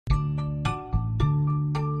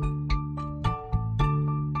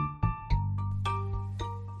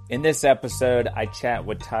In this episode, I chat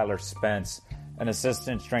with Tyler Spence, an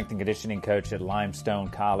assistant strength and conditioning coach at Limestone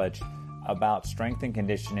College, about strength and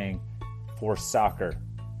conditioning for soccer.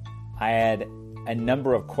 I had a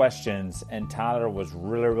number of questions, and Tyler was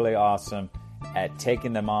really awesome at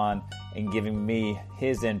taking them on and giving me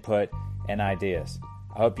his input and ideas.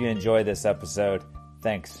 I hope you enjoy this episode.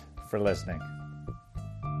 Thanks for listening.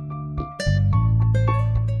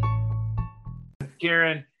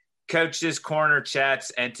 Kieran, Coach's Corner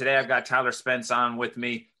Chats, and today I've got Tyler Spence on with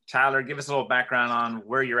me. Tyler, give us a little background on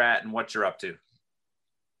where you're at and what you're up to.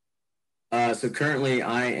 So currently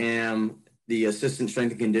I am the assistant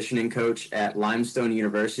strength and conditioning coach at Limestone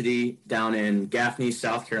University down in Gaffney,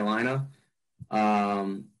 South Carolina.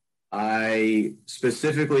 I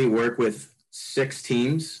specifically work with 6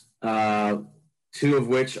 teams, 2 of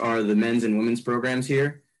which are the men's and women's programs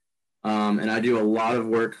here. And I do a lot of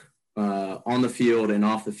work on the field and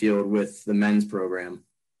off the field with the men's program.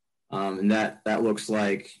 And that looks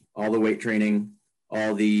like all the weight training,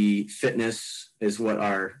 all the fitness is what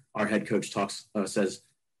our head coach says,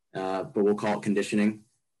 but we'll call it conditioning.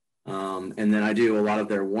 And then I do a lot of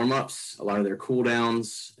their warm-ups, a lot of their cool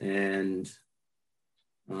downs, and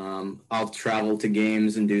I'll travel to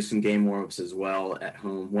games and do some game warm-ups as well at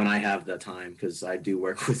home when I have the time, because I do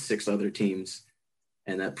work with 6 other teams,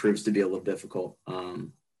 and that proves to be a little difficult.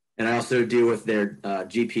 And I also deal with their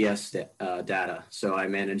GPS data, so I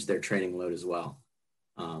manage their training load as well.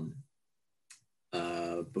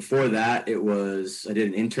 Before that, I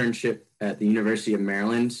did an internship at the University of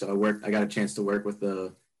Maryland, so I got a chance to work with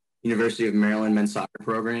the University of Maryland men's soccer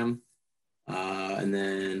program. And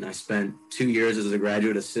then I spent 2 years as a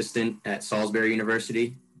graduate assistant at Salisbury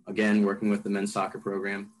University, again, working with the men's soccer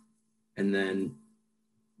program. And then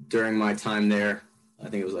during my time there, I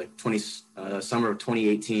think it was like summer of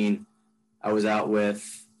 2018, I was out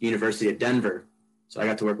with University of Denver. So I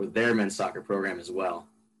got to work with their men's soccer program as well.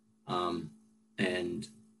 And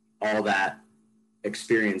all that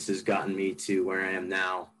experience has gotten me to where I am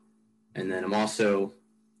now. And then I'm also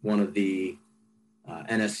one of the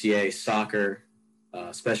NSCA soccer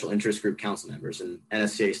special interest group council members. And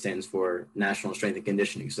NSCA stands for National Strength and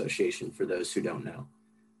Conditioning Association, for those who don't know.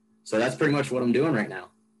 So that's pretty much what I'm doing right now.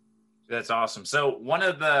 That's awesome. So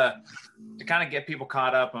to kind of get people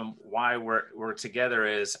caught up on why we're together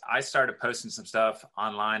is I started posting some stuff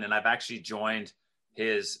online, and I've actually joined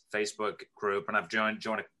his Facebook group, and I've joined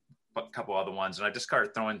a couple other ones, and I just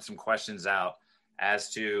started throwing some questions out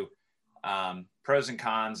as to pros and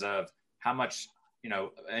cons of how much,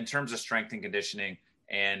 in terms of strength and conditioning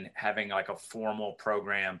and having like a formal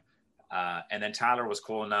program. And then Tyler was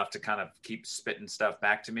cool enough to kind of keep spitting stuff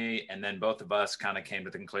back to me. And then both of us kind of came to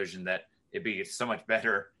the conclusion that it'd be so much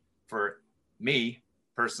better for me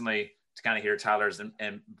personally to kind of hear Tyler's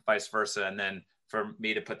and vice versa. And then for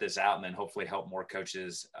me to put this out and then hopefully help more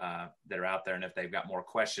coaches that are out there. And if they've got more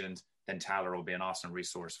questions, then Tyler will be an awesome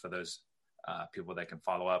resource for those people that can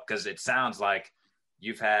follow up. Because it sounds like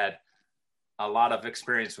you've had a lot of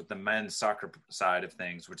experience with the men's soccer side of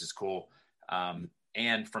things, which is cool.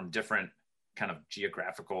 And from different kind of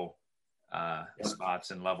geographical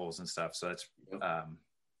spots and levels and stuff. So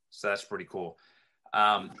that's pretty cool.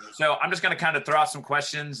 So I'm just going to kind of throw out some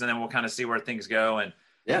questions and then we'll kind of see where things go. And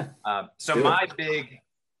so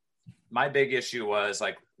my big issue was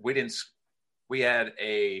like, we had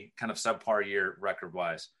a kind of subpar year record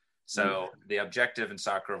wise. So the objective in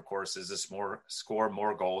soccer, of course, is to score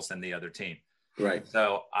more goals than the other team. Right.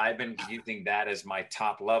 So I've been using that as my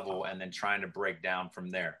top level and then trying to break down from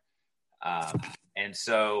there. And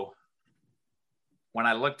so when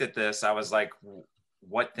I looked at this, I was like,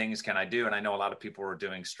 what things can I do? And I know a lot of people are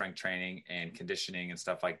doing strength training and conditioning and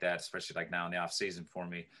stuff like that, especially like now in the off season for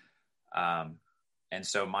me. And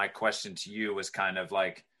so my question to you was kind of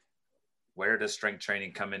like, where does strength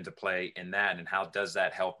training come into play in that? And how does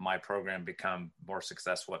that help my program become more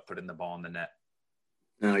successful at putting the ball in the net?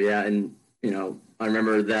 Oh, yeah. And, I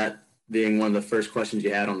remember that being one of the first questions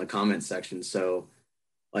you had on the comment section. So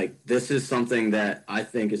like, this is something that I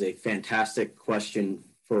think is a fantastic question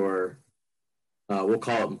for, we'll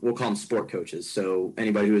call them sport coaches. So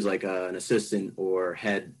anybody who is like an assistant or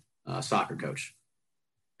head soccer coach.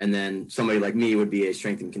 And then somebody like me would be a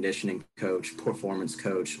strength and conditioning coach, performance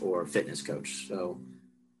coach, or fitness coach. So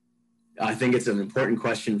I think it's an important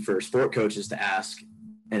question for sport coaches to ask.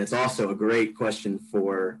 And it's also a great question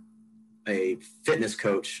for a fitness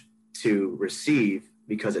coach to receive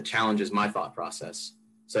because it challenges my thought process.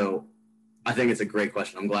 So I think it's a great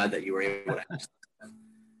question. I'm glad that you were able to ask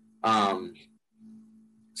that.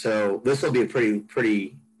 So this will be a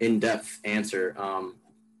pretty in-depth answer.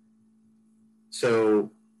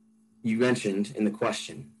 So you mentioned in the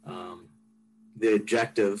question, The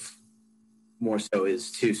objective more so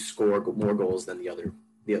is to score more goals than the other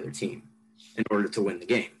team in order to win the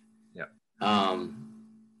game. Yeah.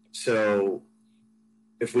 So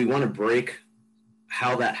if we want to break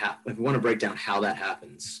if we want to break down how that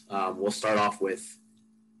happens, we'll start off with,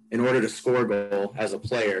 in order to score a goal as a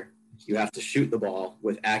player, you have to shoot the ball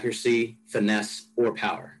with accuracy, finesse, or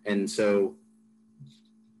power. And so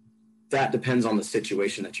that depends on the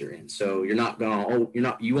situation that you're in. So you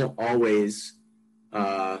won't always,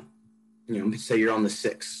 say you're on the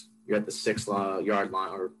 6, you're at the 6-yard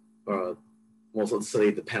line, or let's say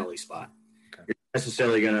the penalty spot. Okay. You're not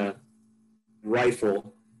necessarily going to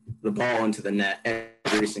rifle the ball into the net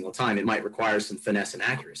every single time. It might require some finesse and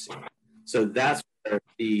accuracy. So that's where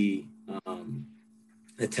the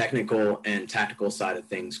technical and tactical side of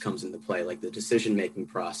things comes into play, like the decision-making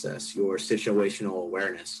process, your situational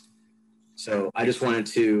awareness. So I just wanted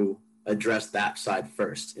to address that side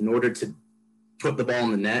first. In order to put the ball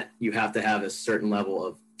in the net, you have to have a certain level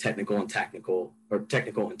of technical and tactical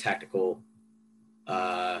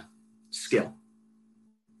skill.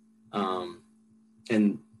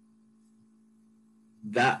 And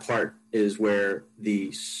that part is where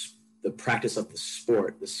the practice of the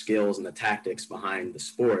sport, the skills and the tactics behind the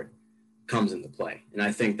sport comes into play. And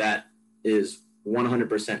I think that is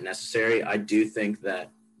 100% necessary. I do think that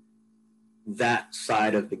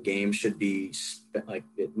side of the game should be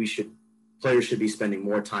players should be spending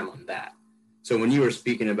more time on that. So when you were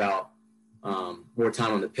speaking about more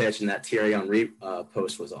time on the pitch, and that Thierry Henry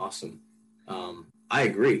post was awesome, I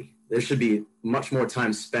agree. There should be much more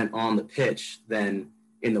time spent on the pitch than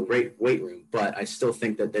in the weight room, but I still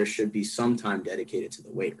think that there should be some time dedicated to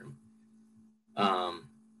the weight room.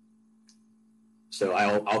 So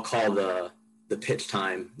I'll call the pitch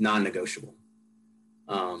time non-negotiable.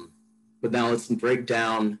 But now let's break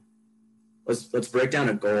down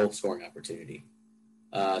a goal scoring opportunity.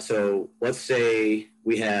 So let's say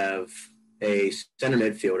we have a center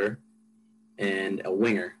midfielder and a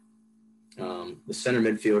winger. The center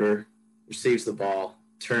midfielder receives the ball,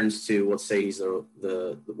 turns to, let's say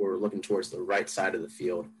we're looking towards the right side of the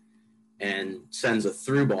field, and sends a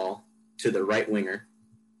through ball to the right winger,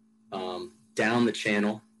 down the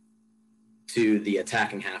channel to the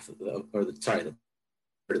attacking half of the part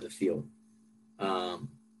of the field.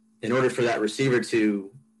 In order for that receiver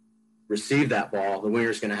to receive that ball, the winger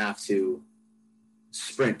is going to have to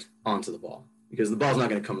sprint onto the ball, because the ball's not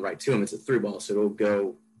going to come right to him. It's a through ball, so it'll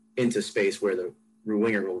go into space where the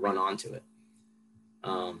winger will run onto it.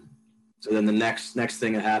 So then the next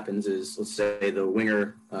thing that happens is, let's say the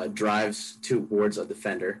winger drives towards a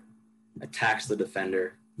defender, attacks the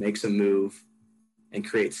defender, makes a move, and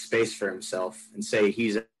creates space for himself, and say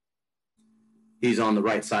he's on the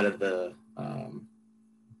right side of the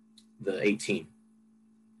 18.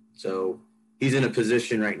 So he's in a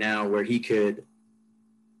position right now where he could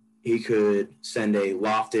send a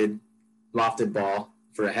lofted ball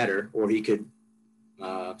for a header, or he could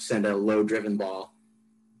send a low driven ball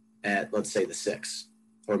at, let's say, the 6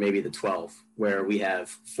 or maybe the 12, where we have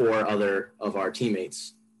 4 other of our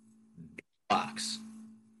teammates in the box,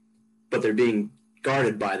 but they're being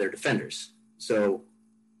guarded by their defenders. So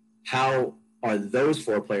how are those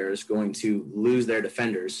 4 players going to lose their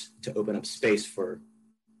defenders to open up space for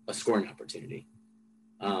a scoring opportunity?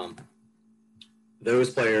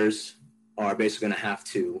 Those players are basically going to have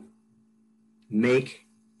to make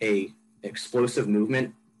a explosive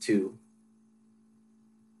movement to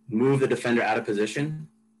move the defender out of position,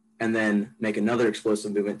 and then make another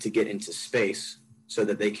explosive movement to get into space so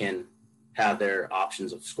that they can have their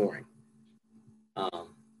options of scoring.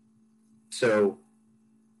 So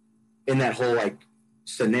in that whole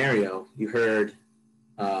scenario, you heard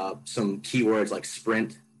some keywords like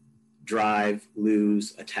sprint, drive,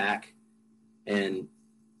 lose, attack. And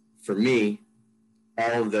for me,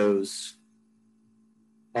 all of those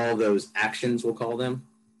actions, we'll call them,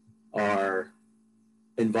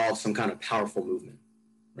 involve some kind of powerful movement,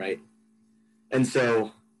 right? And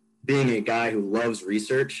so, being a guy who loves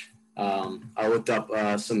research, I looked up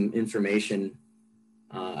some information.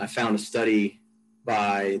 I found a study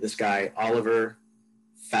by this guy, Oliver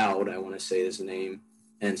Faude, I want to say his name,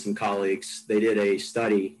 and some colleagues. They did a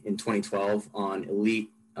study in 2012 on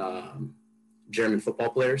elite German football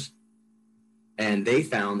players, and they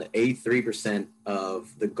found that 83%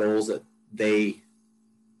 of the goals that they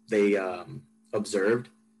observed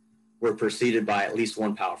were preceded by at least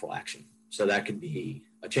one powerful action. So that could be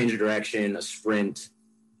a change of direction, a sprint,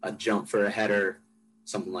 a jump for a header,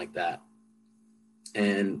 something like that.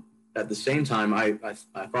 And at the same time, I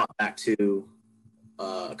thought back to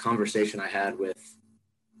a conversation I had with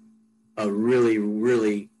a really,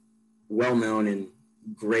 really well-known and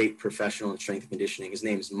great professional in strength and conditioning. His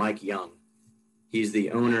name is Mike Young. He's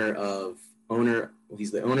the owner of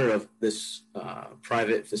this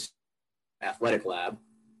private athletic lab,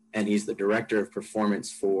 and he's the director of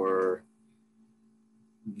performance for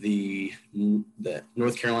the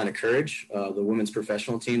North Carolina Courage, the women's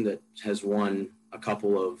professional team that has won a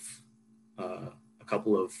couple of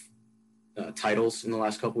titles in the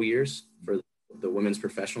last couple of years for the women's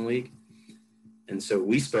professional league. And so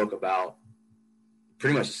we spoke about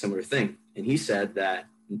pretty much a similar thing. And he said that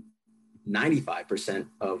 95%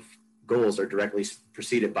 of goals are directly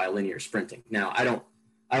preceded by linear sprinting. Now, I don't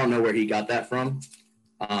know where he got that from,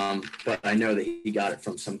 but I know that he got it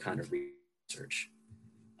from some kind of research.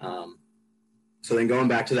 So then going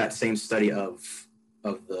back to that same study of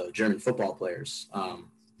the German football players,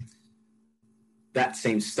 that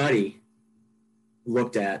same study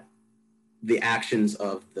looked at the actions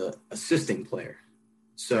of the assisting player.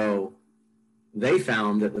 So they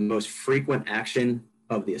found that the most frequent action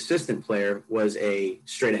of the assistant player was a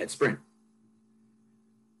straight ahead sprint.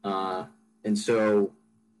 And so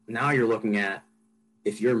now you're looking at,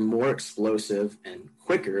 if you're more explosive and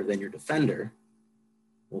quicker than your defender,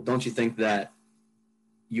 well, don't you think that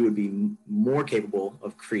you would be more capable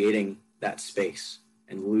of creating that space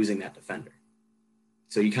and losing that defender?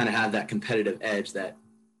 So you kind of have that competitive edge, that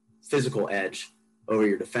physical edge over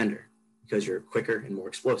your defender, because you're quicker and more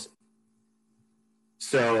explosive.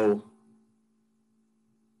 So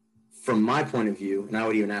from my point of view, and I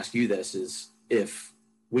would even ask you this, is if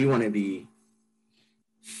we want to be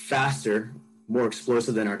faster, more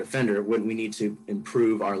explosive than our defender, wouldn't we need to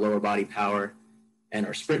improve our lower body power and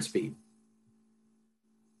our sprint speed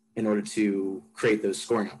in order to create those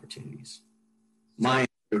scoring opportunities? My answer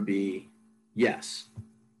would be yes.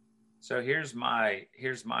 So here's my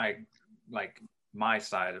my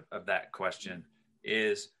side of that question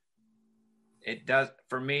is, it does,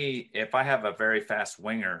 for me, if I have a very fast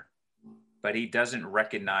winger, but he doesn't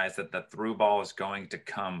recognize that the through ball is going to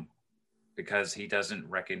come because he doesn't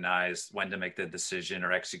recognize when to make the decision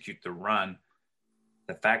or execute the run,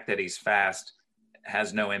 the fact that he's fast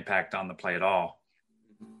has no impact on the play at all.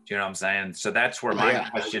 Do you know what I'm saying? So that's where my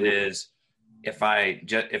question is, if I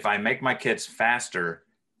make my kids faster,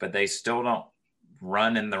 but they still don't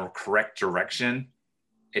run in the correct direction,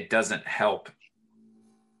 it doesn't help.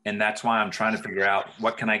 And that's why I'm trying to figure out,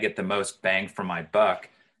 what can I get the most bang for my buck?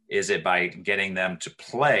 Is it by getting them to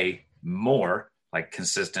play more, like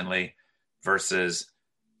consistently, versus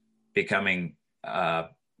becoming like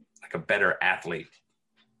a better athlete?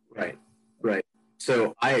 Right.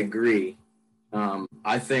 So I agree.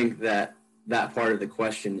 I think that part of the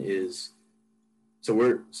question is,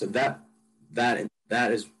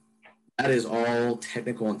 that is all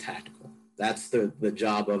technical and tactical. That's the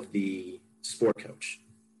job of the sport coach.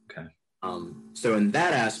 Okay. So in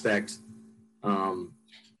that aspect, as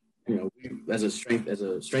a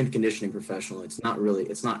strength conditioning professional, it's not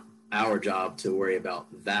our job to worry about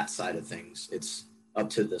that side of things. It's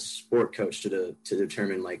up to the sport coach to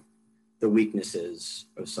determine like the weaknesses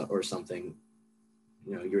or something.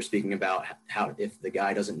 You were speaking about how, if the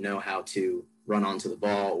guy doesn't know how to run onto the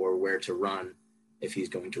ball or where to run if he's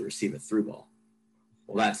going to receive a through ball.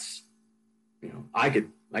 Well, that's, I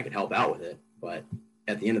could help out with it, but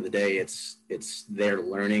at the end of the day, it's their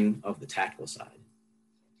learning of the tactical side.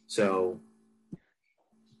 So,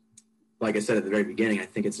 like I said at the very beginning, I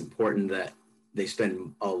think it's important that they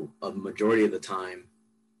spend a majority of the time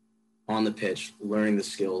on the pitch, learning the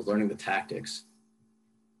skills, learning the tactics.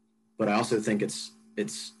 But I also think it's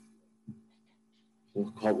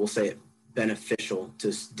we'll say it beneficial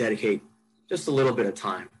to dedicate just a little bit of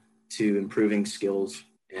time to improving skills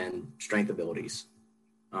and strength abilities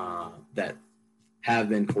that have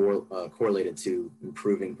been correlated to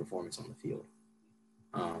improving performance on the field.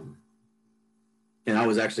 And I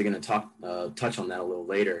was actually going to touch on that a little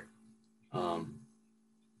later, but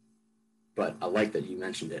I like that you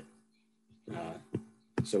mentioned it.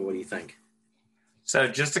 So what do you think? So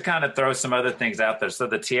just to kind of throw some other things out there. So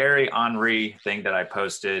the Thierry Henry thing that I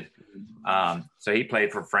posted, so he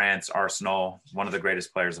played for France, Arsenal, one of the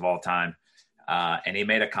greatest players of all time. And he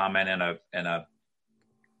made a comment in a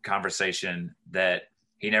conversation that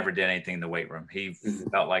he never did anything in the weight room. He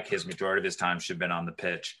felt like his majority of his time should have been on the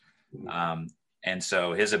pitch. And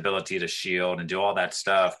so his ability to shield and do all that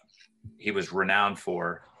stuff, he was renowned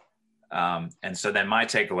for. And so then my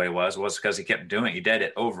takeaway was because he kept doing it. He did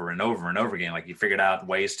it over and over and over again. Like, he figured out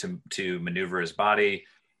ways to maneuver his body.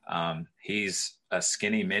 He's a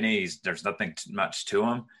skinny mini. There's nothing much to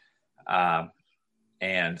him.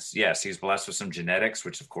 And yes, he's blessed with some genetics,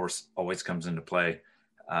 which of course always comes into play,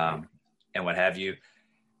 and what have you.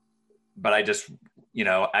 but I just,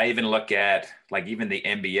 I even look at like even the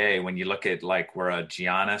NBA, when you look at like where a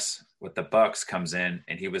Giannis with the Bucks comes in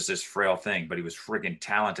and he was this frail thing, but he was friggin'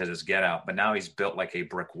 talented as get out, but now he's built like a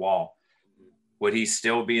brick wall. Would he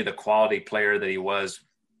still be the quality player that he was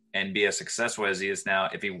and be as successful as he is now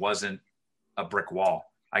if he wasn't a brick wall?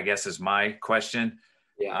 I guess is my question.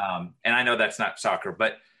 Yeah. And I know that's not soccer,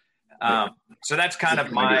 but so that's kind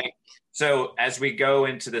of so as we go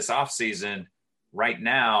into this off season, right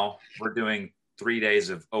now we're doing 3 days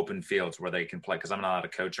of open fields where they can play, because I'm not allowed to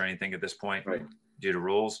coach or anything at this point due to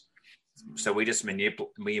rules. So we just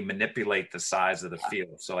manipulate the size of the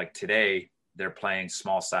field. So like today they're playing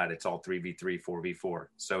small side. It's all 3v3, 4v4.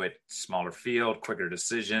 So it's smaller field, quicker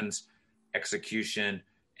decisions, execution,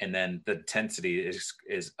 and then the intensity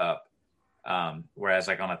is up. Whereas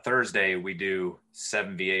like on a Thursday we do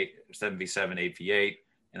 7v8, 7v7, 8v8,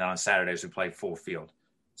 and then on Saturdays we play full field.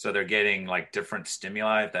 So they're getting like different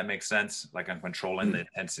stimuli, if that makes sense. Like I'm controlling the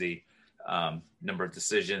intensity, number of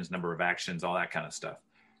decisions, number of actions, all that kind of stuff.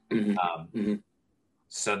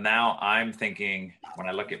 So now I'm thinking, when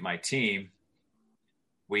I look at my team,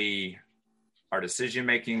 our decision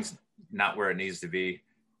making's not where it needs to be.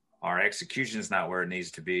 Our execution's not where it needs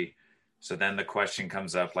to be. So then the question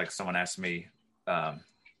comes up, like someone asked me a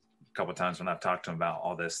couple of times when I've talked to them about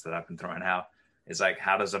all this that I've been throwing out, is like,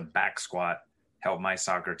 how does a back squat help my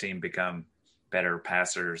soccer team become better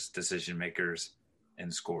passers, decision makers,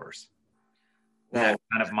 and scorers? Well,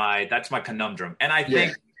 that's my conundrum. And I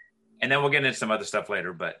think, and then we'll get into some other stuff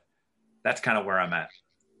later, but that's kind of where I'm at.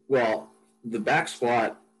 Well, the back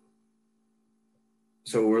squat,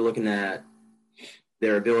 so we're looking at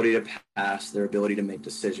their ability to pass, their ability to make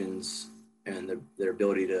decisions, and their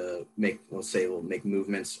ability to make, we'll make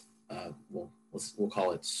movements. We'll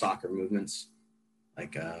call it soccer movements,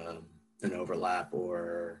 like an overlap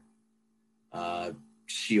or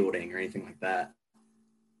shielding or anything like that.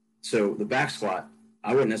 So the back squat,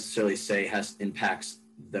 I wouldn't necessarily say impacts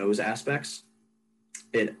those aspects.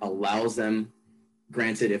 It allows them,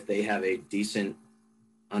 granted, if they have a decent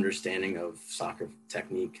understanding of soccer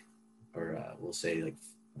technique, or we'll say like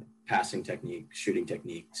passing technique, shooting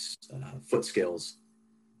techniques, foot skills,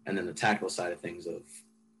 and then the tactical side of things of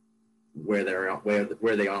where they are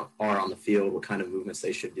on the field, what kind of movements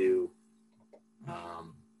they should do,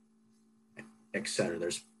 etc.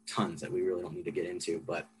 There's tons that we really don't need to get into,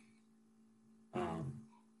 but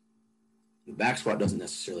the back squat doesn't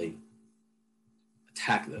necessarily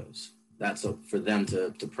attack those. That's for them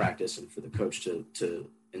to practice and for the coach to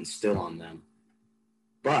instill on them.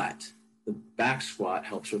 But the back squat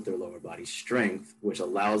helps with their lower body strength, which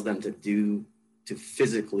allows them to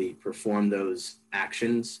physically perform those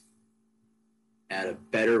actions at a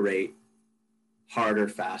better rate, harder,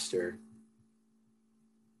 faster,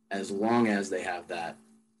 as long as they have that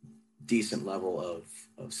decent level of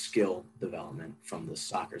skill development from the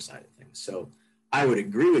soccer side of things. So I would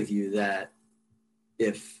agree with you that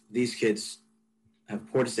if these kids have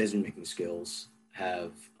poor decision-making skills,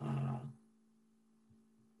 have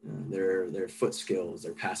their foot skills,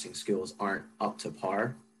 their passing skills aren't up to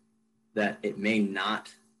par, that it may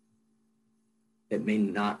not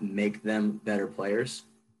make them better players.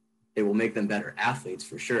 It will make them better athletes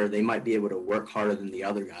for sure. They might be able to work harder than the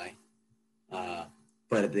other guy.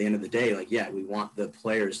 But at the end of the day, we want the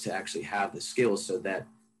players to actually have the skills so that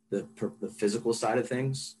the physical side of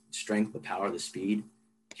things, strength, the power, the speed,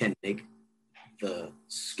 can make the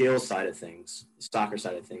skill side of things, the soccer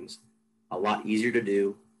side of things, a lot easier to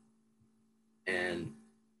do and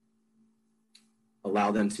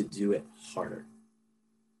allow them to do it harder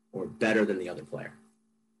or better than the other player,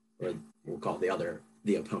 or we'll call the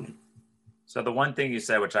opponent. So the one thing you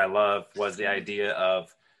said, which I love, was the idea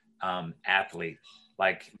of athlete.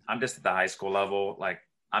 Like, I'm just at the high school level. Like,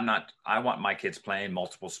 I want my kids playing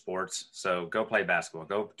multiple sports. So go play basketball,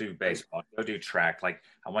 go do baseball, go do track. Like,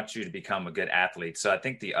 I want you to become a good athlete. So I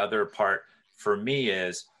think the other part for me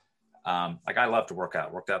is, I love to work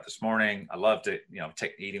out. Worked out this morning. I love to,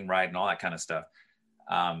 take eating right and all that kind of stuff.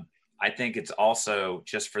 I think it's also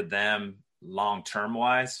just for them long-term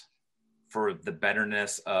wise, for the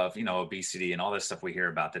betterness of, obesity and all this stuff we hear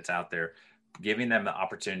about that's out there, giving them the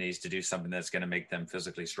opportunities to do something that's going to make them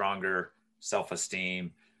physically stronger,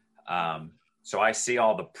 self-esteem. So I see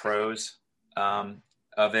all the pros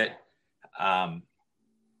of it.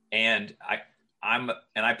 And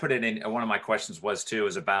I put it in, one of my questions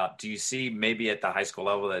is about, do you see maybe at the high school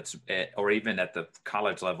level or even at the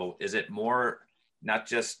college level, is it more not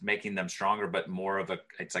just making them stronger, but more of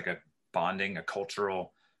it's like a bonding, a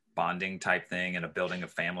cultural bonding type thing and a building a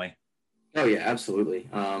family? Oh yeah, absolutely.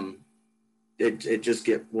 it just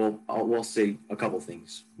we'll say a couple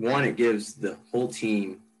things. One, it gives the whole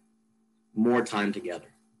team more time together.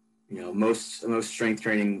 Most strength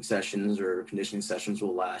training sessions or conditioning sessions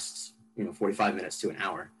will last 45 minutes to an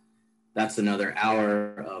hour. That's another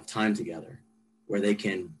hour of time together where they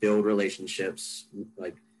can build relationships.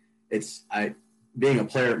 Like being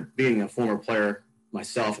a former player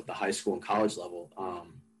myself at the high school and college level,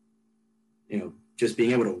 just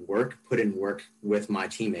being able to put in work with my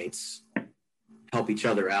teammates, help each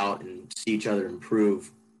other out and see each other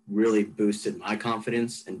improve really boosted my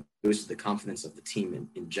confidence and boosted the confidence of the team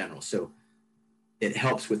in general. So it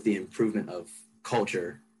helps with the improvement of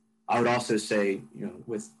culture. I would also say,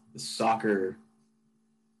 with the soccer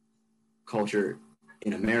culture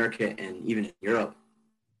in America and even in Europe,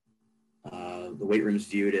 the weight room is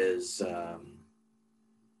viewed as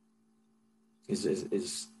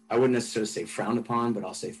I wouldn't necessarily say frowned upon, but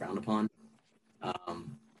I'll say frowned upon.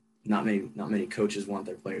 Not many coaches want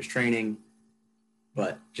their players training,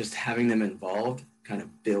 but just having them involved kind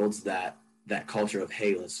of builds that culture of,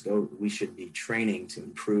 hey, let's go. We should be training to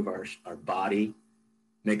improve our body,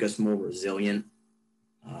 make us more resilient,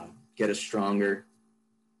 get us stronger.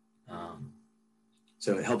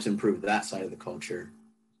 So it helps improve that side of the culture.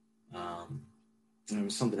 There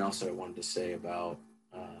was something else that I wanted to say about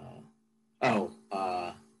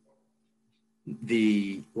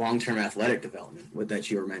the long-term athletic development that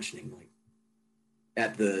you were mentioning, like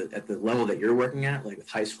at the level that you're working at, like with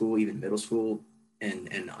high school, even middle school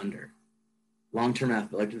and under. Long-term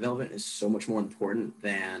athletic development is so much more important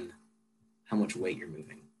than how much weight you're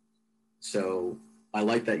moving. So I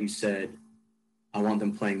like that you said, I want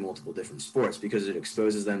them playing multiple different sports because it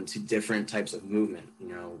exposes them to different types of movement.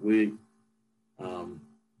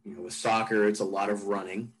 With soccer, it's a lot of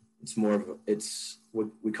running. It's what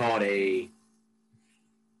we call it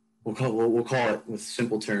we'll call it with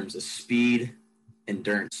simple terms, a speed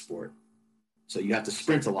endurance sport. So you have to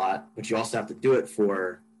sprint a lot, but you also have to do it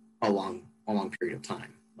for a long period of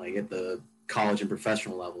time. Like at the college and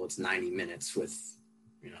professional level, it's 90 minutes with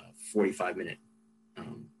 45-minute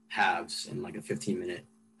halves and like a 15-minute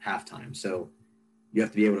halftime. So you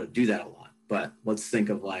have to be able to do that a lot. But let's think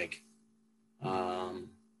of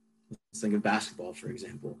basketball, for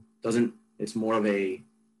example. It's more of a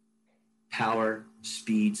power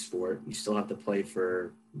speed sport. You still have to play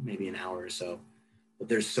for maybe an hour or so, but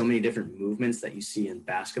there's so many different movements that you see in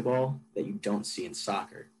basketball that you don't see in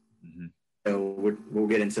soccer. Mm-hmm. So we'll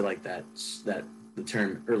get into like the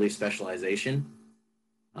term early specialization.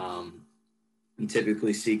 You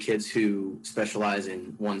typically see kids who specialize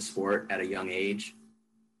in one sport at a young age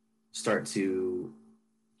start to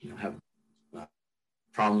have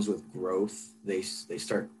problems with growth. They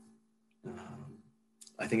start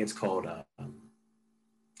I think it's called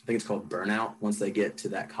burnout once they get to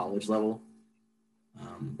that college level.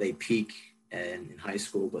 They peak in high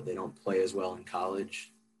school, but they don't play as well in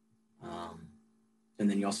college. And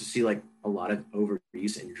then you also see like a lot of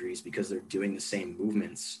overuse injuries because they're doing the same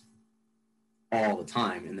movements all the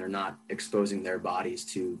time and they're not exposing their bodies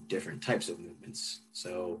to different types of movements.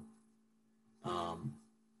 So trying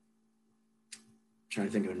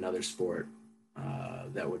to think of another sport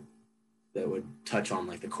that would touch on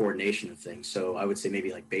like the coordination of things. So I would say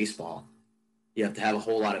maybe like baseball. You have to have a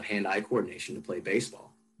whole lot of hand-eye coordination to play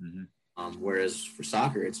baseball. Mm-hmm. Whereas for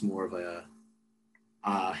soccer, it's more of a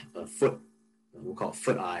foot, we'll call it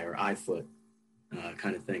foot-eye or eye-foot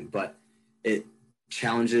kind of thing. But it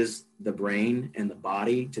challenges the brain and the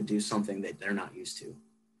body to do something that they're not used to,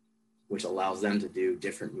 which allows them to do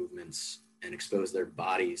different movements and expose their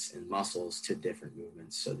bodies and muscles to different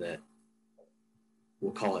movements so that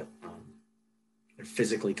we'll call it they're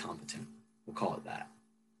physically competent. We'll call it that.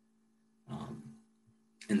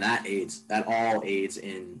 And that all aids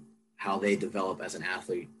in how they develop as an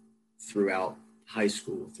athlete throughout high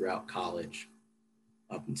school, throughout college,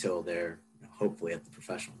 up until they're hopefully at the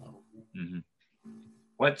professional level. Mm-hmm.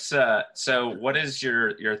 What is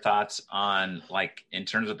your thoughts on like in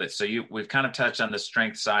terms of this? So we've kind of touched on the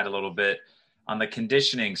strength side a little bit. On the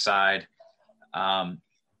conditioning side,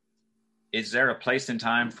 is there a place in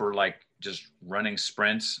time for like just running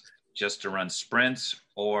sprints just to run sprints?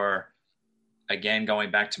 Or again,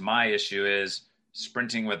 going back to my issue is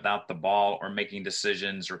sprinting without the ball or making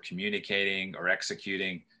decisions or communicating or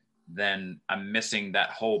executing, then I'm missing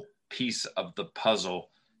that whole piece of the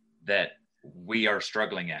puzzle that we are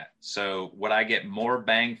struggling at. So would I get more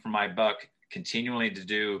bang for my buck continually to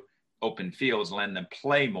do open fields, letting them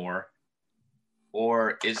play more?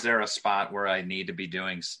 Or is there a spot where I need to be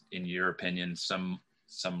doing, in your opinion, some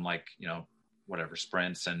like, whatever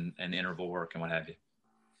sprints and interval work and what have you?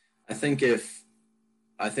 I think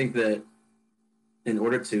that in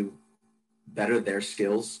order to better their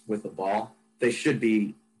skills with the ball, they should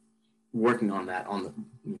be working on that on the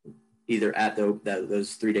either at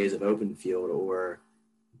those 3 days of open field or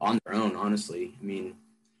on their own. Honestly, I mean,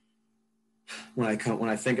 when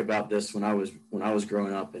I think about this, when I was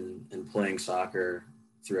growing up and playing soccer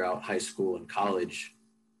throughout high school and college,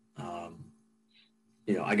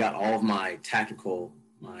 I got all of my tactical,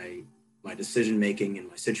 my decision making, and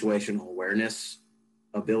my situational awareness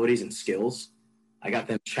abilities and skills. I got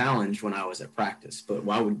them challenged when I was at practice, but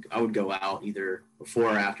I would go out either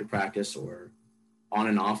before or after practice or on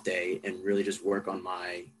an off day and really just work on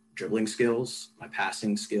my dribbling skills, my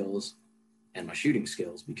passing skills, and my shooting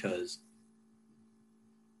skills, because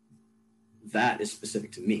that is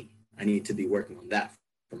specific to me. I need to be working on that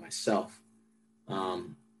for myself.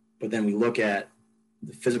 But then we look at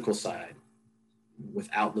the physical side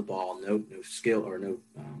without the ball, no skill or no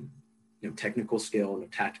technical skill, no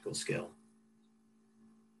tactical skill.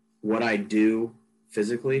 What I do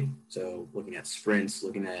physically, so looking at sprints,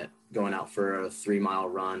 looking at going out for a 3-mile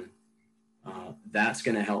run, that's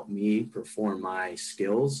going to help me perform my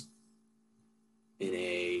skills in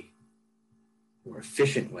a more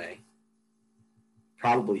efficient way,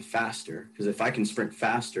 probably faster, because if I can sprint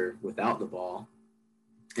faster without the ball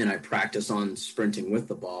and I practice on sprinting with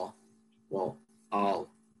the ball, well, I'll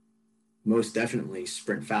most definitely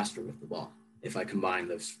sprint faster with the ball if I combine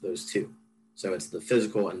those two. So it's the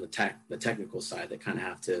physical and the technical side that kind of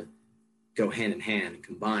have to go hand in hand and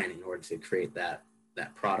combine in order to create that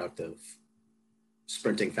product of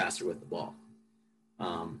sprinting faster with the ball.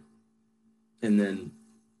 And then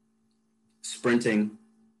sprinting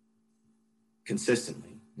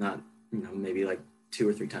consistently, not, maybe like 2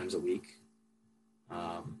 or 3 times a week.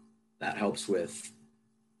 That helps with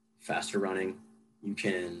faster running. You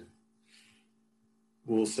can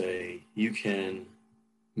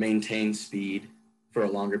maintain speed for a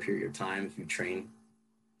longer period of time if you train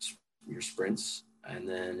your sprints. And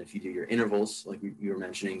then if you do your intervals, like you were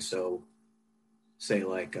mentioning, so say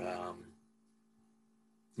like,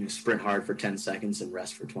 sprint hard for 10 seconds and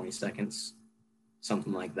rest for 20 seconds,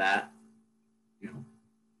 something like that.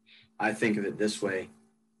 I think of it this way.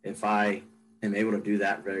 If I am able to do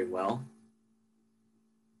that very well,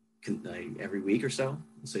 every week or so,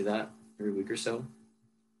 let's say that every week or so,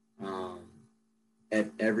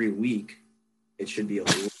 every week, it should be a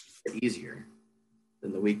little bit easier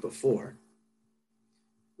than the week before.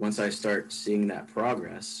 Once I start seeing that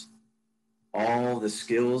progress, all the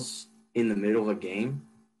skills in the middle of a game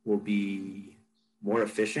will be more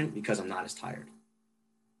efficient because I'm not as tired.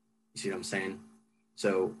 You see what I'm saying?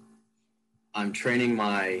 So I'm training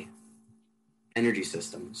my energy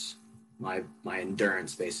systems, my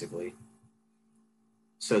endurance, basically,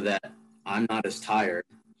 so that I'm not as tired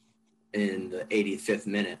in the 85th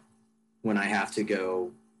minute when I have to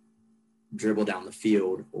go dribble down the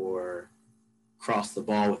field or cross the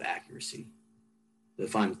ball with accuracy.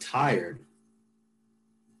 If I'm tired,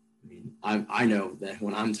 I know that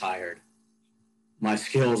when I'm tired, my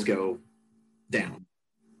skills go down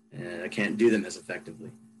and I can't do them as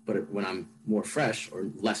effectively. But when I'm more fresh or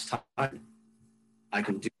less tired, I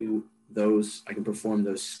can perform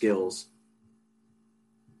those skills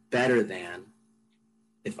better than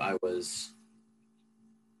if I was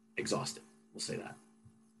exhausted. We'll say that.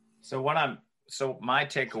 So my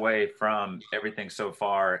takeaway from everything so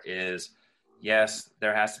far is, yes,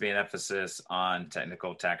 there has to be an emphasis on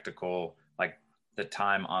technical, tactical, like the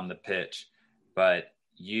time on the pitch. But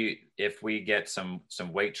if we get some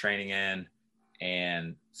weight training in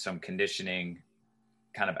and some conditioning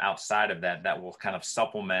kind of outside of that will kind of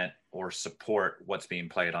supplement or support what's being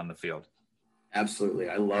played on the field. Absolutely.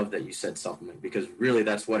 I love that you said supplement, because really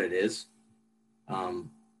that's what it is.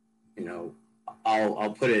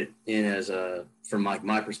 I'll put it in as from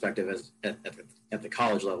my perspective as at the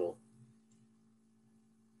college level.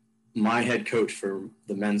 My head coach for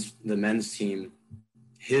the men's team,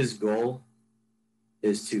 his goal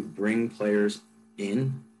is to bring players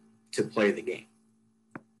in to play the game.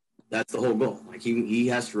 That's the whole goal. Like he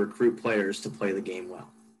has to recruit players to play the game well.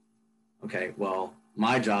 Okay, well,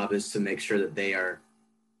 my job is to make sure that they are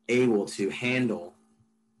able to handle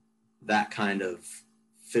that kind of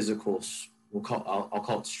physical, I'll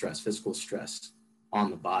call it stress, physical stress on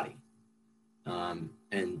the body.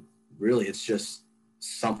 And really it's just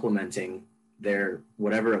supplementing their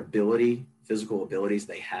whatever physical abilities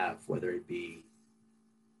they have, whether it be,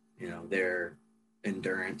 their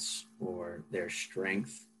endurance or their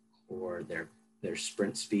strength or their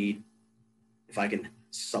sprint speed. If I can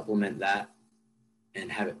supplement that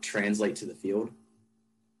and have it translate to the field,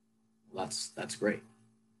 that's great.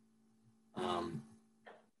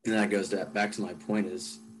 And that goes back to my point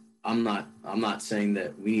is I'm not saying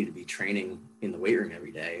that we need to be training in the weight room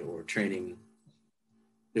every day or doing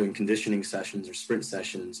conditioning sessions or sprint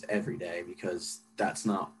sessions every day, because that's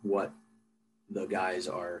not what the guys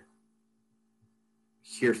are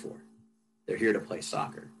here for. They're here to play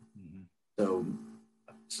soccer. Mm-hmm.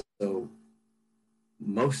 So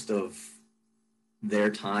most of their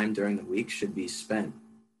time during the week should be spent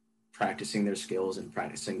practicing their skills and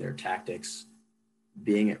practicing their tactics,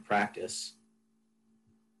 being at practice.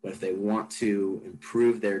 But if they want to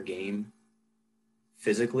improve their game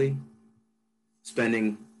physically,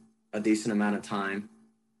 spending a decent amount of time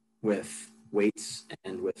with weights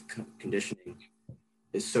and with conditioning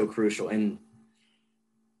is so crucial. And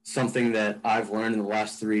something that I've learned in the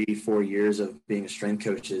last 3-4 years of being a strength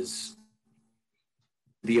coach is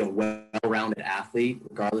be a well-rounded athlete,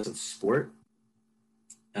 regardless of sport.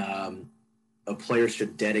 A player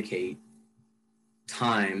should dedicate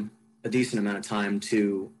a decent amount of time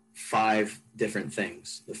to 5 different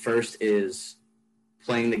things. The first is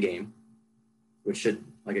playing the game, which should,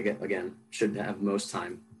 should have most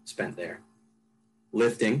time spent there.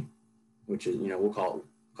 Lifting, which is, we'll call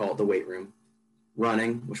it the weight room.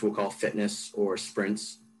 Running, which we'll call fitness or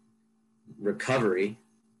sprints. Recovery,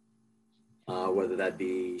 whether that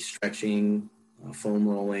be stretching, foam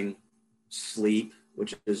rolling, sleep,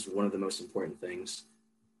 which is one of the most important things,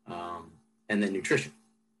 and then nutrition.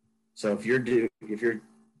 So if you're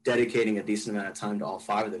dedicating a decent amount of time to all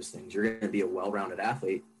 5 of those things, you're going to be a well-rounded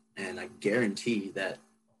athlete, and I guarantee that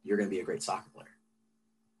you're going to be a great soccer player.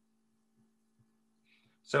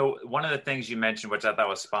 So one of the things you mentioned, which I thought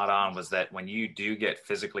was spot on, was that when you do get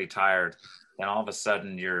physically tired, then all of a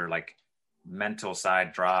sudden your like mental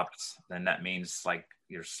side drops. Then that means like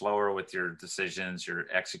you're slower with your decisions, your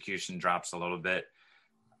execution drops a little bit.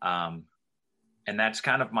 And that's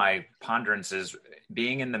kind of my ponderance, is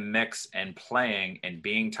being in the mix and playing and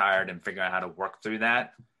being tired and figuring out how to work through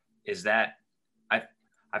that. Is that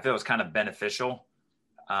I feel it's kind of beneficial.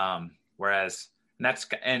 Whereas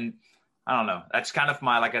I don't know, that's kind of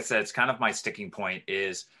like I said, it's kind of my sticking point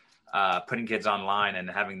is putting kids online and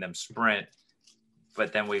having them sprint.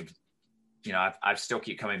 But then I still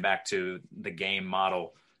keep coming back to the game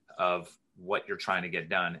model of what you're trying to get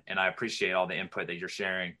done. And I appreciate all the input that you're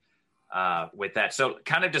sharing with that. So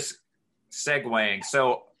kind of just segueing.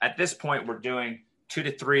 So at this point, we're doing 2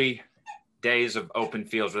 to 3 days of open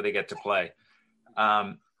fields where they get to play.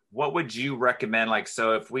 What would you recommend? Like,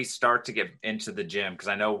 so if we start to get into the gym, because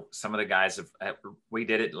I know some of the guys we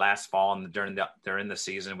did it last fall and during the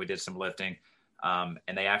season, we did some lifting, and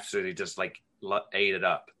they absolutely just like ate it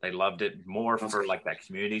up. They loved it more for like that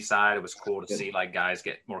community side. It was cool to see like guys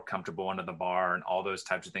get more comfortable under the bar and all those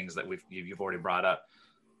types of things that you've already brought up.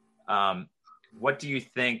 What do you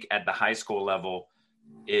think at the high school level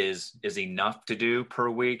is enough to do per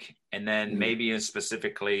week? And then maybe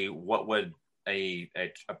specifically, what would a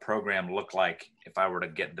program look like if I were to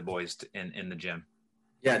get the boys in the gym?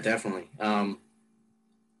 Yeah, definitely. When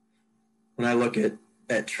I look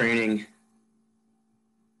at training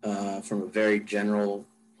from a very general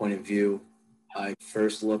point of view, I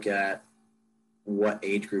first look at what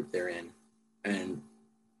age group they're in,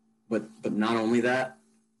 but not only that,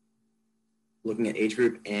 looking at age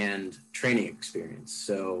group and training experience.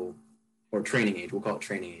 Or training age, we'll call it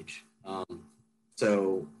training age.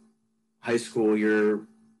 So high school, you're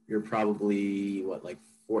probably like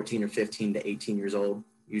 14 or 15 to 18 years old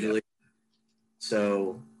usually. Yeah.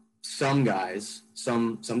 So some guys,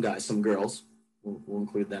 some girls, we'll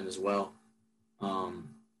include them as well,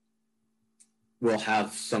 will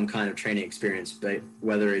have some kind of training experience, but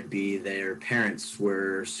whether it be their parents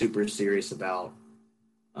were super serious about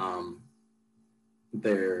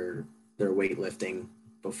their weightlifting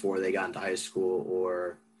before they got into high school,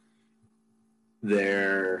 or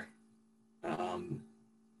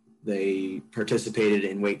they participated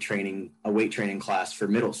in a weight training class for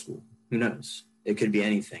middle school. Who knows? It could be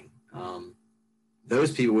anything.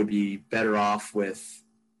 Those people would be better off with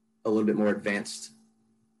a little bit more advanced,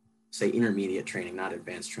 say intermediate training, not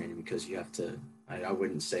advanced training, because you have to, I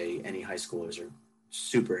wouldn't say any high schoolers are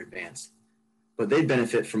super advanced, but they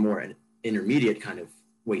benefit from more intermediate kind of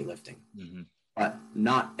weightlifting. Mm-hmm. But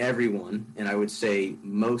not everyone, and I would say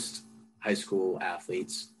most high school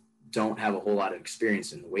athletes don't have a whole lot of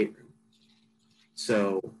experience in the weight room.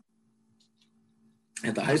 So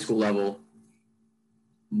at the high school level,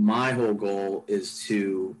 my whole goal is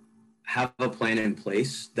to have a plan in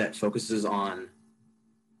place that focuses on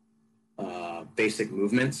basic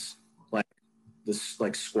movements,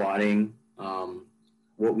 like squatting,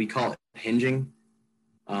 what we call it hinging,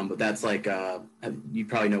 but that's like you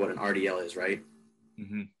probably know what an RDL is, right?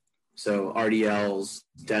 Mm-hmm. So RDLs,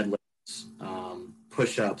 deadlifts,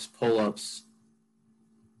 push-ups, pull-ups.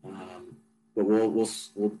 But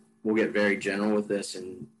we'll get very general with this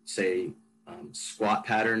and say squat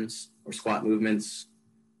patterns or squat movements,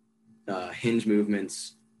 hinge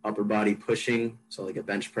movements, upper body pushing, so like a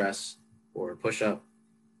bench press or a push-up,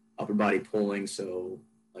 upper body pulling, so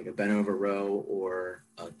like a bent over row or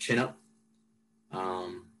a chin up. What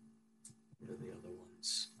are the other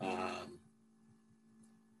ones?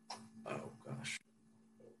 Oh gosh,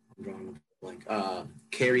 I'm drawing a blank.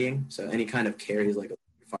 Carrying, so any kind of carry, like a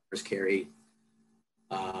farmer's carry.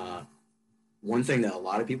 One thing that a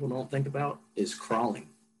lot of people don't think about is crawling.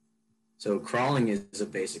 So crawling is a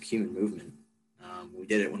basic human movement. We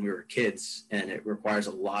did it when we were kids, and it requires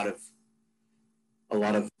a lot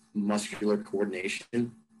of muscular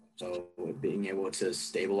coordination. So being able to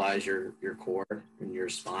stabilize your core and your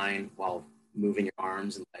spine while moving your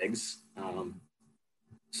arms and legs.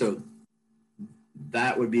 So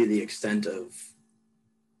that would be the extent of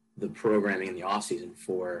the programming in the off season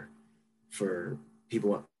for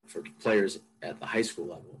players at the high school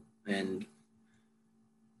level. And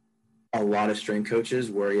a lot of strength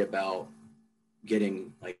coaches worry about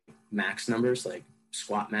getting like max numbers, like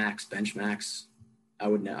squat max, bench max. I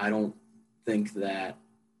don't think that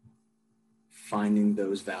finding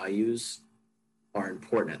those values are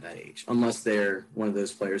important at that age, unless they're one of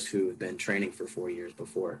those players who have been training for 4 years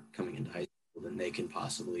before coming into high school. Then they can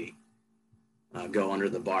possibly go under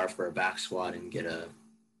the bar for a back squat and get a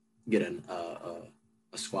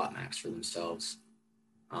squat max for themselves.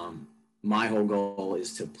 My whole goal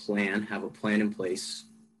is to have a plan in place,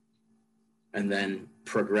 and then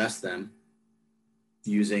progress them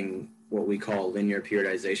using what we call linear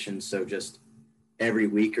periodization. So just every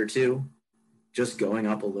week or two, just going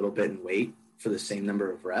up a little bit in weight for the same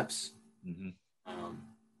number of reps, and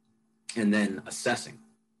then assessing.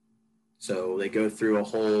 So they go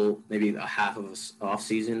through maybe a half of an off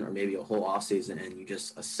season or maybe a whole off season, and you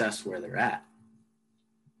just assess where they're at.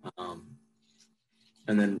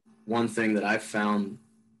 And then one thing that I've found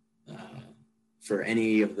for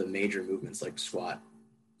any of the major movements like squat,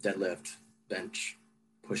 deadlift, bench,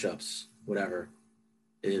 push-ups, whatever,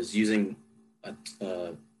 is using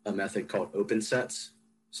a method called open sets.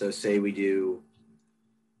 So say we'll do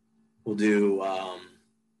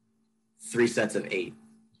 3 sets of 8.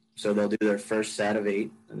 So they'll do their first set of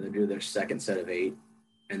 8, and they'll do their second set of 8,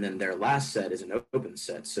 and then their last set is an open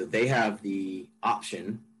set. So they have the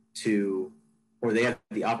option they have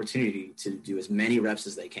the opportunity to do as many reps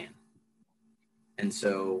as they can. And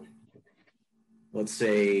so let's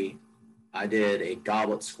say I did a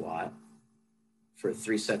goblet squat for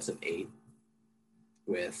 3 sets of 8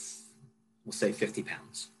 with, we'll say 50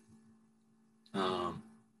 pounds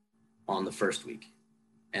on the first week.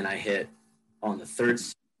 And I hit on the third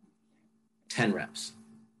 10 reps.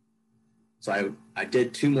 So I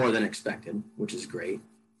did 2 more than expected, which is great.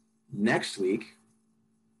 Next week,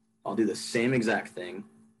 I'll do the same exact thing,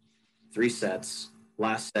 3 sets.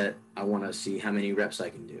 Last set, I want to see how many reps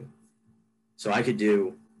I can do. So I could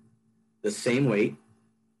do the same weight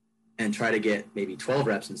and try to get maybe 12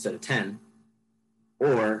 reps instead of 10,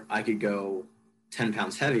 or I could go 10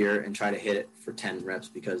 pounds heavier and try to hit it for 10 reps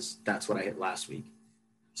because that's what I hit last week.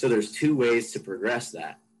 So there's 2 ways to progress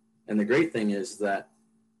that. And the great thing is that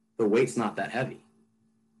the weight's not that heavy,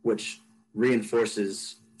 which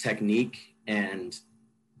reinforces technique and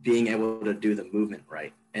being able to do the movement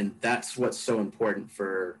right. And that's what's so important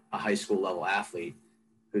for a high school level athlete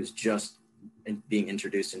who's just being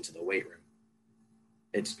introduced into the weight room.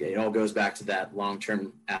 It all goes back to that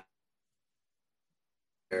long-term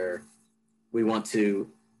where we want to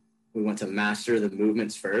master the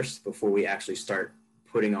movements first before we actually start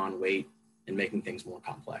putting on weight and making things more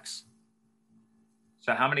complex.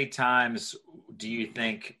 So how many times do you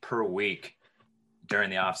think per week during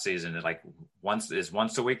the off season? Like once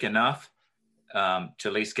a week enough to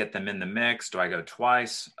at least get them in the mix? Do I go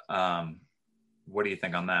twice? What do you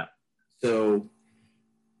think on that? So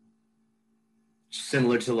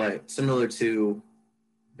similar to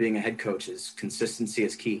being a head coach, is consistency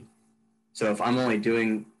is key. So if I'm only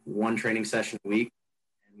doing 1 training session a week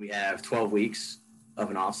and we have 12 weeks of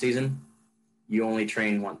an off season, you only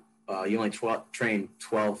train train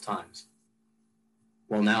 12 times.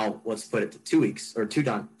 Well, now let's put it to 2 weeks or two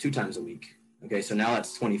times a week. Okay. So now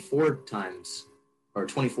that's 24 times or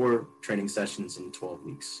 24 training sessions in 12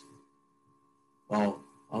 weeks. Well,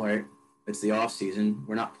 all right. It's the off season.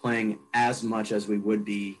 We're not playing as much as we would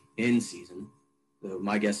be in season. So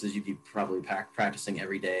my guess is you'd be probably practicing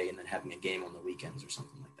every day and then having a game on the weekends or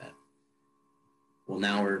something like that. Well,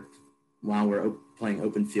 now we're playing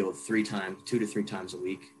open field 2 to 3 times a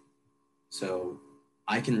week. So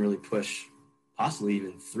I can really push possibly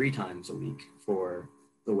even 3 times a week for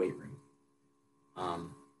the weight room.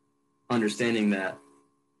 Understanding that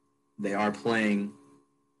they are playing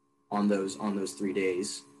on those 3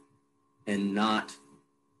 days and not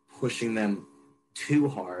pushing them too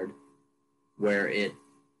hard where it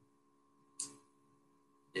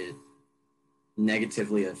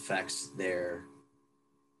negatively affects their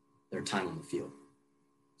time on the field.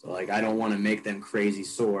 So like, I don't want to make them crazy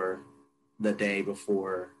sore the day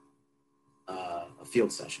before a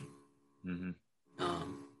field session. Mm-hmm.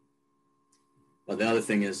 But the other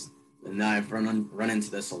thing is, and I've run into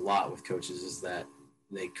this a lot with coaches, is that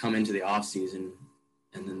they come into the off season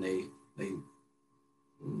and then they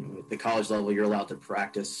at the college level, you're allowed to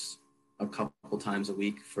practice a couple times a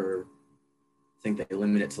week for, I think they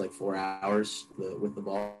limit it to like 4 hours with the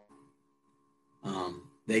ball.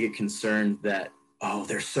 They get concerned that, oh,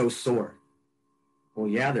 they're so sore. Well,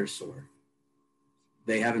 yeah, they're sore.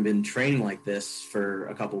 They haven't been training like this for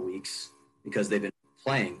a couple weeks because they've been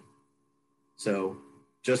playing. So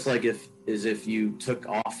just like if you took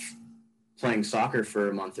off playing soccer for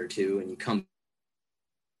a month or two and you come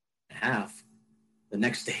half, the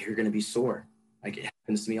next day you're going to be sore. Like, it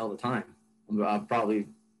happens to me all the time. I'll probably,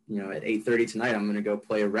 at 8:30 tonight, I'm going to go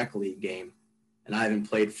play a rec league game, and I haven't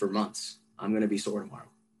played for months. I'm going to be sore tomorrow.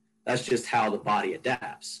 That's just how the body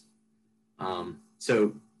adapts.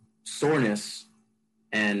 So soreness,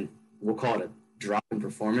 and we'll call it a drop in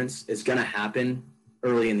performance, is going to happen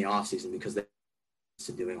early in the off season because they're used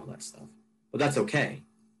to doing all that stuff. But that's okay.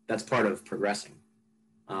 That's part of progressing.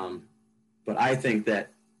 But I think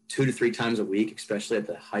that 2 to 3 times a week, especially at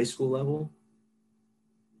the high school level,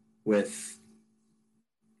 with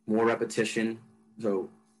more repetition,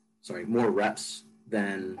 more reps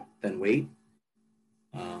than weight,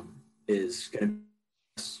 is going to be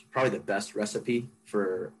probably the best recipe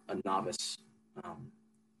for a novice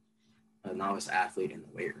athlete in the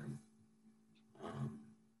weight room.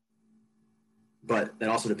 But that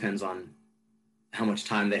also depends on how much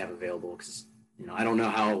time they have available, because I don't know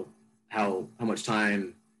how much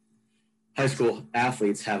time high school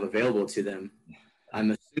athletes have available to them.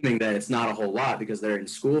 I'm assuming that it's not a whole lot because they're in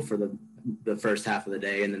school for the first half of the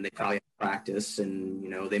day, and then they probably have practice, and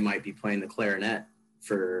they might be playing the clarinet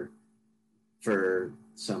for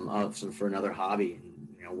another hobby,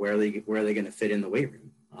 and where are they going to fit in the weight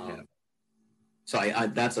room? So I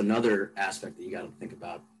that's another aspect that you got to think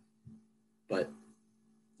about. But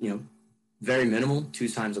very minimal, 2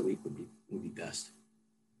 times a week would be best.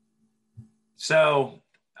 So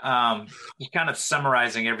just kind of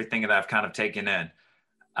summarizing everything that I've kind of taken in.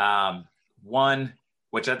 One,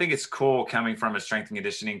 which I think is cool coming from a strength and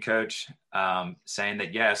conditioning coach, saying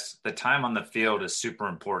that, yes, the time on the field is super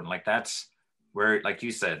important. Like, that's where, like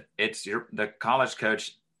you said, it's the college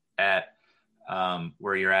coach at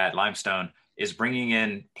where you're at, Limestone, is bringing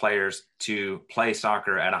in players to play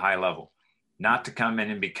soccer at a high level, not to come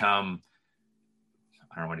in and become,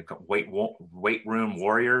 I don't know what you call it, weight room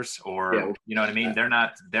warriors, or you know what I mean? They're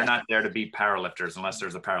not there to be powerlifters unless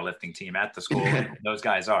there's a powerlifting team at the school. Those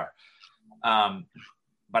guys are.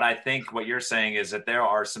 But I think what you're saying is that there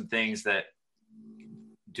are some things that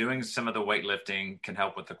doing some of the weightlifting can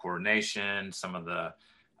help with the coordination, some of the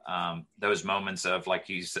those moments of, like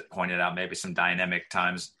you pointed out, maybe some dynamic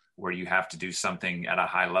times where you have to do something at a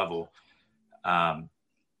high level, and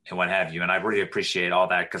what have you. And I really appreciate all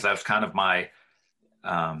that, because that was kind of my,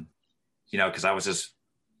 because I was just,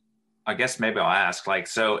 I guess maybe I'll ask, like,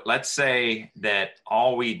 so let's say that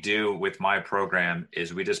all we do with my program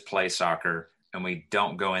is we just play soccer and we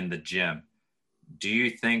don't go in the gym. Do you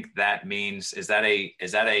think that means, is that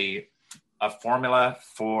a formula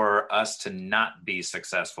for us to not be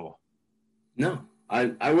successful? No,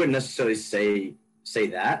 I wouldn't necessarily say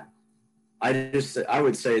that. I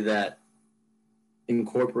would say that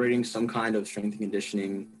incorporating some kind of strength and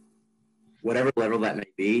conditioning, whatever level that may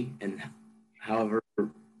be, and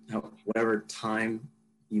whatever time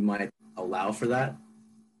you might allow for that,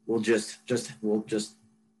 will just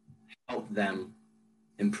help them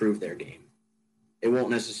improve their game. It won't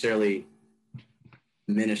necessarily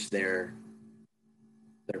diminish their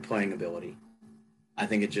playing ability. I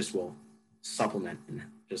think it just will supplement and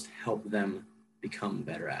just help them become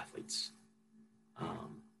better athletes.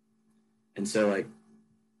 And so, like,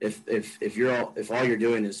 if all you're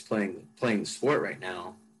doing is playing the sport right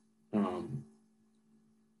now,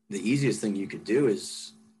 the easiest thing you could do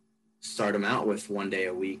is start them out with 1 day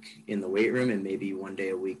a week in the weight room and maybe 1 day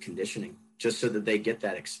a week conditioning, just so that they get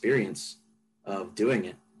that experience of doing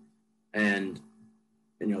it. And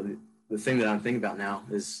the thing that I'm thinking about now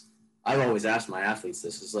is I've always asked my athletes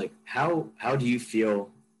this is like, how do you feel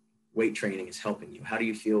weight training is helping you? How do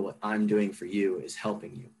you feel what I'm doing for you is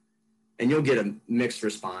helping you? And you'll get a mixed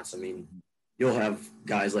response. I mean, you'll have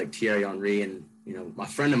guys like Thierry Henry, and my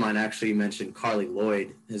friend of mine actually mentioned Carly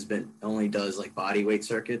Lloyd only does like body weight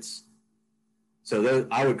circuits. So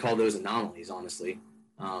I would call those anomalies, honestly.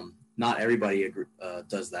 Not everybody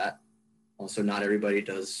does that. Also, not everybody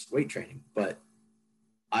does weight training, but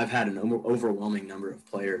I've had an overwhelming number of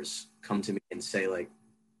players come to me and say, like,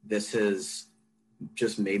 this has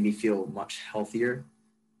just made me feel much healthier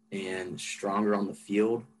and stronger on the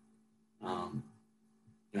field.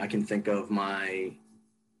 I can think of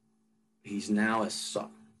he's now a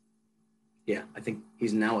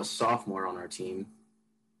sophomore on our team.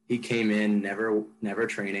 He came in never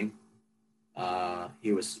training.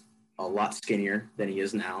 He was a lot skinnier than he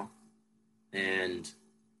is now. And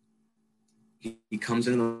he comes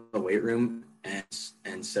into the weight room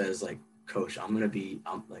and says, like, Coach,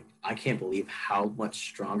 I can't believe how much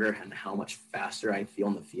stronger and how much faster I feel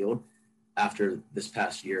on the field after this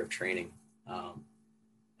past year of training.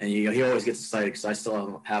 And he always gets excited because I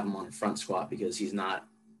still have him on the front squat because he's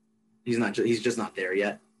just not there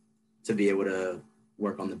yet to be able to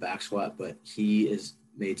work on the back squat, but he has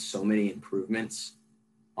made so many improvements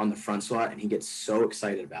on the front squat and he gets so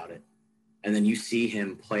excited about it. And then you see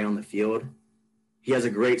him play on the field. He has a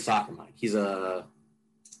great soccer mind. I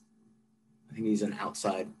think he's an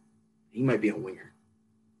outside. He might be a winger.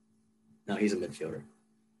 No, he's a midfielder,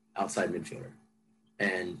 outside midfielder.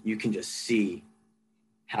 And you can just see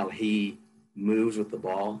how he moves with the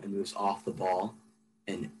ball and moves off the ball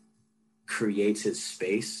and creates his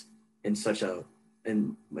space in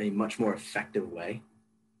a much more effective way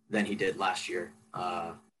than he did last year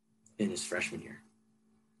in his freshman year.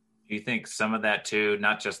 Do you think some of that too,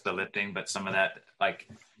 not just the lifting, but some of that, like,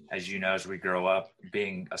 as you know, as we grow up,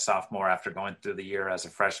 being a sophomore after going through the year as a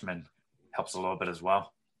freshman helps a little bit as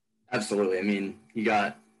well? Absolutely. I mean,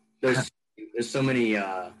 there's so many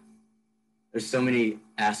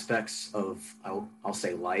aspects of, I'll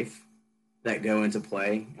say, life that go into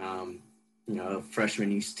play. A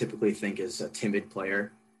freshman you typically think is a timid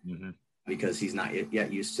player because he's not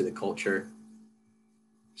yet used to the culture.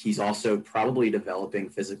 He's also probably developing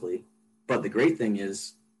physically. But the great thing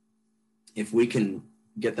is if we can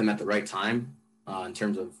get them at the right time in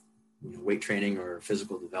terms of weight training or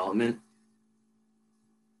physical development,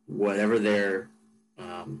 whatever their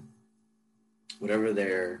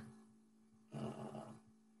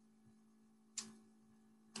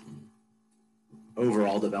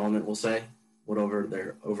overall development, we'll say, whatever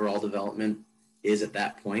their overall development is at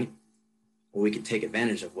that point, well, we can take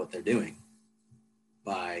advantage of what they're doing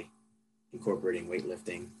by incorporating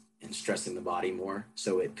weightlifting and stressing the body more.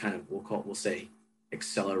 So it kind of, we'll say,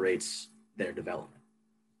 accelerates their development.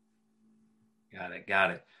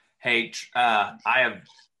 Got it. Hey, I have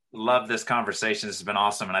loved this conversation. This has been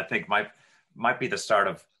awesome. And I think might be the start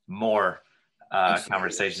of more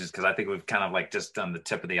conversations, because I think we've kind of like just done the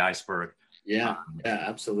tip of the iceberg. Yeah,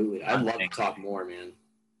 absolutely. I'd love to talk more, man.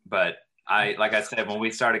 But like I said, when we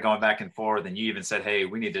started going back and forth, and you even said, hey,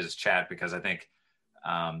 we need to just chat, because I think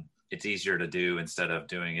it's easier to do instead of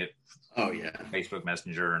doing it. Oh yeah. Facebook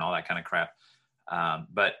Messenger and all that kind of crap.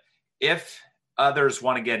 But if others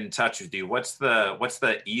want to get in touch with you, what's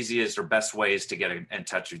the easiest or best ways to get in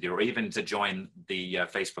touch with you, or even to join the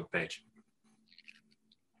Facebook page?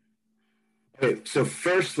 Okay, so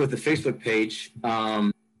first with the Facebook page,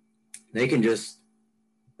 they can just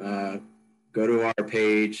go to our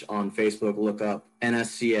page on Facebook, look up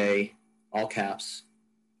NSCA, all caps,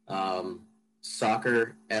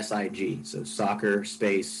 soccer SIG. So soccer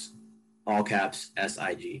space, all caps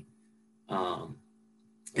SIG.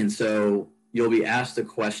 And so you'll be asked a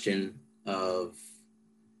question of,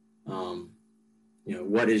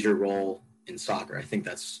 what is your role in soccer? I think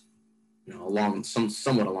that's,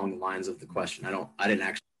 somewhat along the lines of the question. I didn't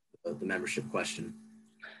actually the membership question.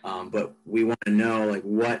 But we want to know, like,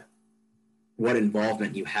 what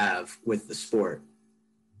involvement you have with the sport,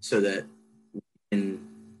 so that we can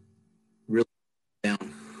really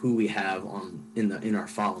down who we have in our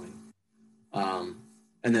following. And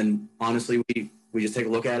then honestly, we just take a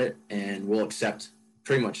look at it, and we'll accept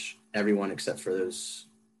pretty much everyone except for those,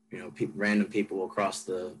 random people across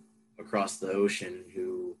the ocean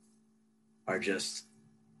who are just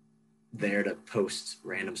there to post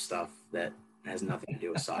random stuff that has nothing to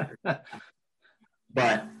do with soccer.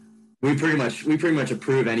 But we pretty much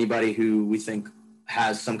approve anybody who we think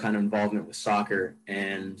has some kind of involvement with soccer,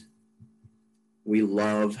 and we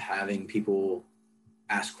love having people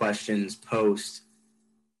ask questions, post.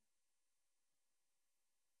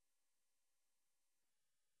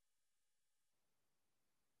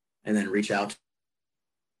 and then reach out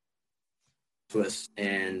to us.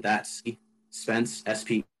 And that's Spence,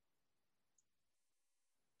 SP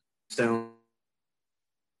Stone.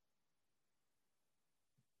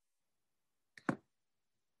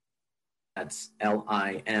 That's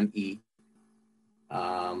Lime.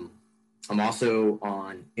 I'm also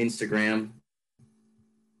on Instagram.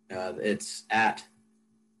 It's at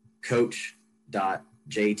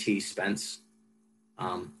coach.jtspence.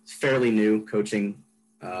 It's fairly new coaching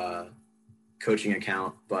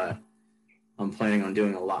account, but I'm planning on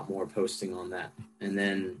doing a lot more posting on that. And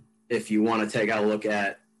then if you want to take a look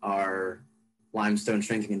at our Limestone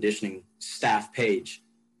Strength and Conditioning staff page,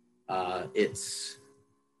 it's,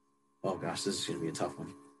 oh gosh, this is going to be a tough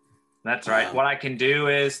one. That's right. What I can do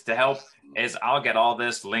is to help is I'll get all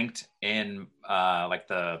this linked in like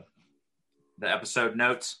the episode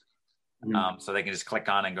notes, so they can just click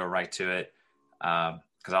on and go right to it.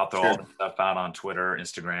 Because I'll throw all the stuff out on Twitter,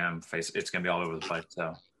 Instagram, Facebook. It's going to be all over the place.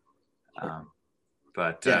 So,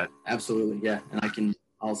 but yeah, absolutely, yeah. And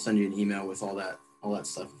I'll send you an email with all that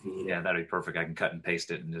stuff if you need it. Yeah, that'd be perfect. I can cut and paste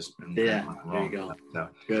it and just there you go. So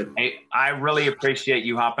good. Hey, I really appreciate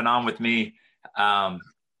you hopping on with me.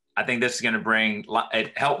 I think this is going to bring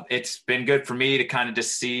it help. It's been good for me to kind of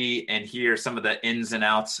just see and hear some of the ins and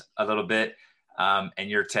outs a little bit, and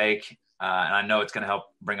your take. And I know it's going to help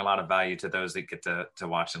bring a lot of value to those that get to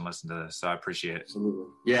watch and listen to this. So I appreciate it. Absolutely.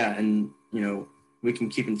 Yeah. And, we can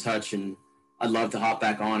keep in touch, and I'd love to hop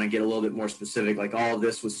back on and get a little bit more specific. Like, all of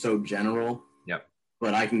this was so general. Yep.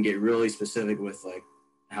 But I can get really specific with like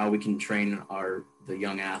how we can train the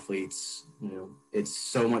young athletes. It's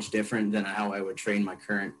so much different than how I would train my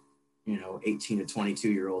current, 18 to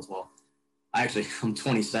 22-year-olds. Well, I'm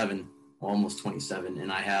 27, almost 27,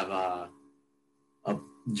 and I have a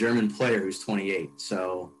German player who's 28.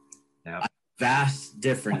 So vast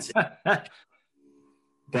difference.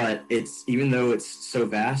 But even though it's so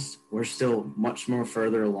vast, we're still much more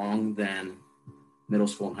further along than middle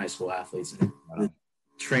school and high school athletes. And the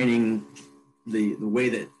training, the way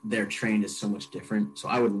that they're trained is so much different. So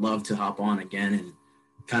I would love to hop on again and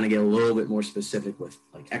kind of get a little bit more specific with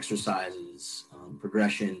like exercises,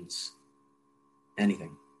 progressions,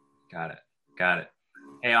 anything. Got it.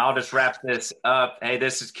 Hey, I'll just wrap this up. Hey,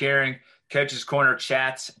 this is Kieran, Coach's Corner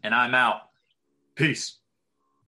Chats, and I'm out. Peace.